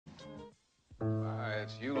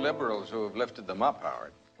It's you liberals who have lifted them up,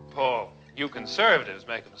 Howard. Paul, you conservatives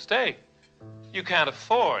make a mistake. You can't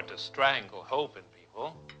afford to strangle hope in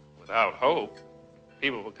people. Without hope,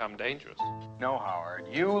 people become dangerous. No, Howard.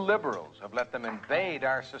 You liberals have let them invade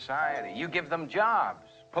our society. You give them jobs,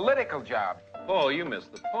 political jobs. Paul, you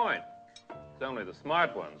missed the point. It's only the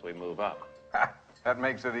smart ones we move up. That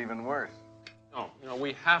makes it even worse. No,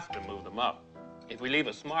 we have to move them up. If we leave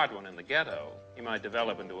a smart one in the ghetto, he might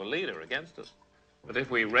develop into a leader against us. But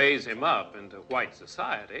if we raise him up into white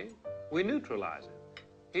society, we neutralize him.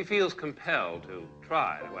 He feels compelled to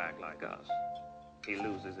try to act like us. He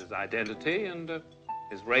loses his identity and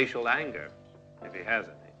his racial anger, if he has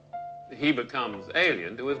any. He becomes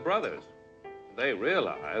alien to his brothers. They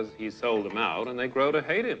realize he sold them out, and they grow to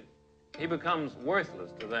hate him. He becomes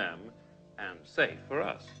worthless to them and safe for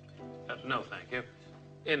us. No, thank you.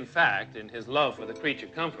 In fact, in his love for the creature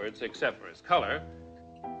comforts, except for his color,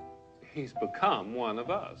 he's become one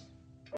of us.